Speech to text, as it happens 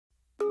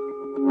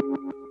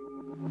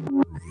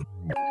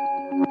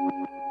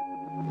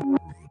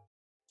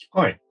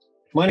Hi,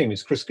 my name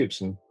is Chris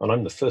Gibson, and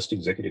I'm the first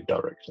Executive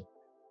Director.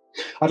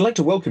 I'd like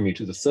to welcome you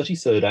to the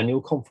 33rd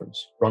Annual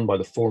Conference run by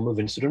the Forum of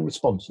Incident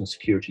Response and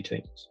Security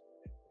Teams.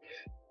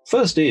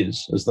 FIRST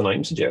is, as the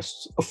name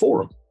suggests, a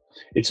forum.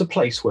 It's a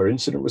place where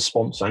incident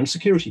response and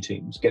security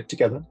teams get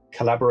together,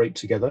 collaborate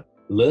together,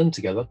 learn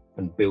together,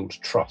 and build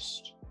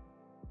trust.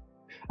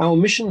 Our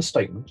mission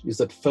statement is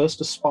that FIRST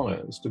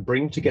aspires to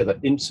bring together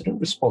incident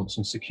response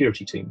and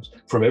security teams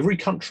from every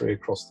country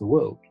across the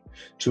world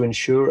to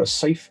ensure a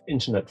safe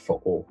internet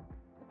for all.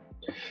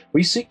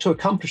 We seek to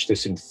accomplish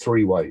this in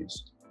three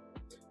ways.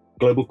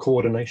 Global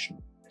coordination.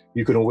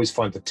 You can always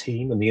find the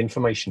team and the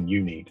information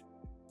you need.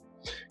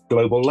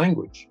 Global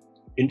language.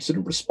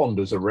 Incident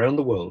responders around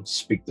the world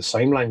speak the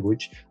same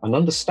language and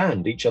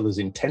understand each other's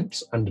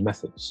intents and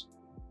methods.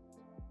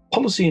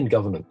 Policy and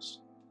governance.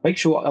 Make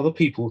sure other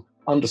people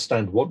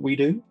understand what we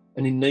do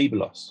and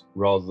enable us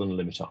rather than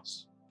limit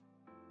us.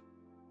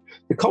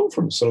 The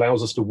conference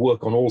allows us to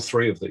work on all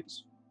three of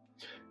these.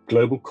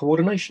 Global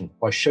coordination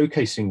by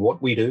showcasing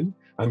what we do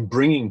and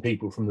bringing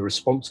people from the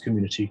response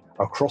community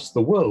across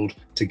the world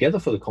together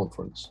for the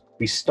conference.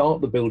 We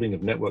start the building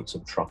of networks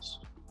of trust.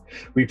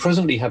 We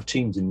presently have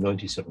teams in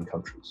 97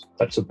 countries.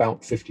 That's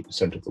about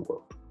 50% of the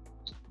world.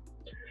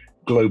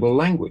 Global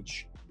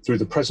language. Through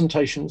the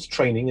presentations,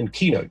 training, and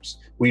keynotes,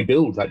 we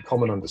build that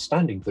common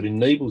understanding that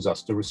enables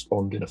us to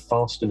respond in a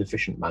fast and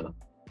efficient manner.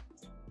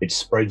 It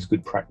spreads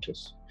good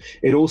practice.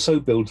 It also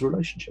builds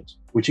relationships,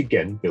 which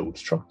again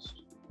builds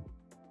trust.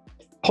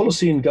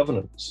 Policy and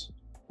governance.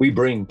 We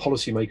bring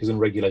policymakers and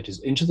regulators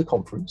into the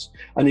conference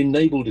and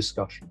enable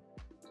discussion.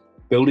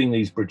 Building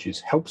these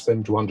bridges helps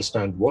them to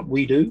understand what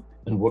we do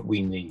and what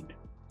we need.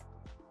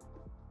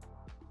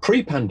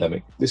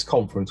 Pre-pandemic, this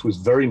conference was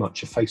very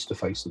much a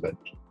face-to-face event.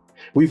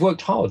 We've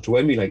worked hard to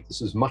emulate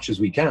this as much as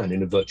we can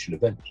in a virtual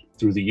event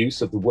through the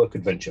use of the Work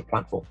Adventure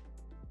platform.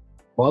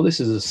 While this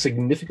is a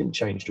significant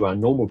change to our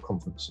normal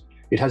conference,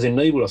 it has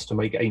enabled us to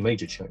make a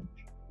major change.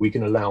 We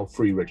can allow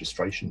free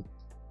registration.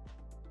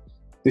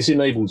 This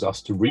enables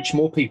us to reach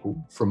more people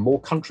from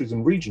more countries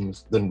and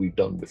regions than we've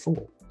done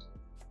before.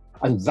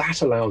 And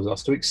that allows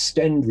us to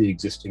extend the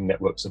existing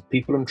networks of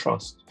people and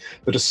trust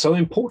that are so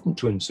important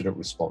to incident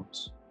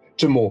response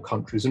to more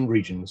countries and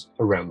regions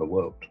around the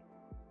world.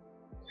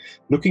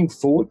 Looking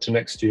forward to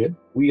next year,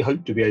 we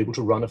hope to be able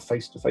to run a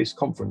face-to-face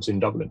conference in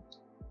Dublin.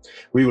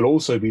 We will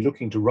also be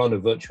looking to run a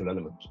virtual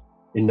element,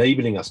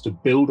 enabling us to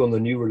build on the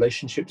new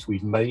relationships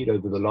we've made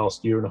over the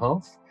last year and a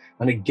half,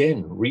 and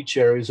again, reach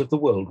areas of the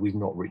world we've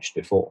not reached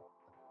before.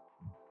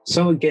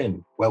 So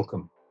again,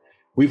 welcome.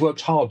 We've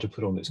worked hard to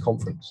put on this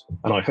conference,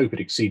 and I hope it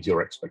exceeds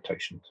your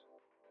expectations.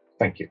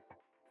 Thank you.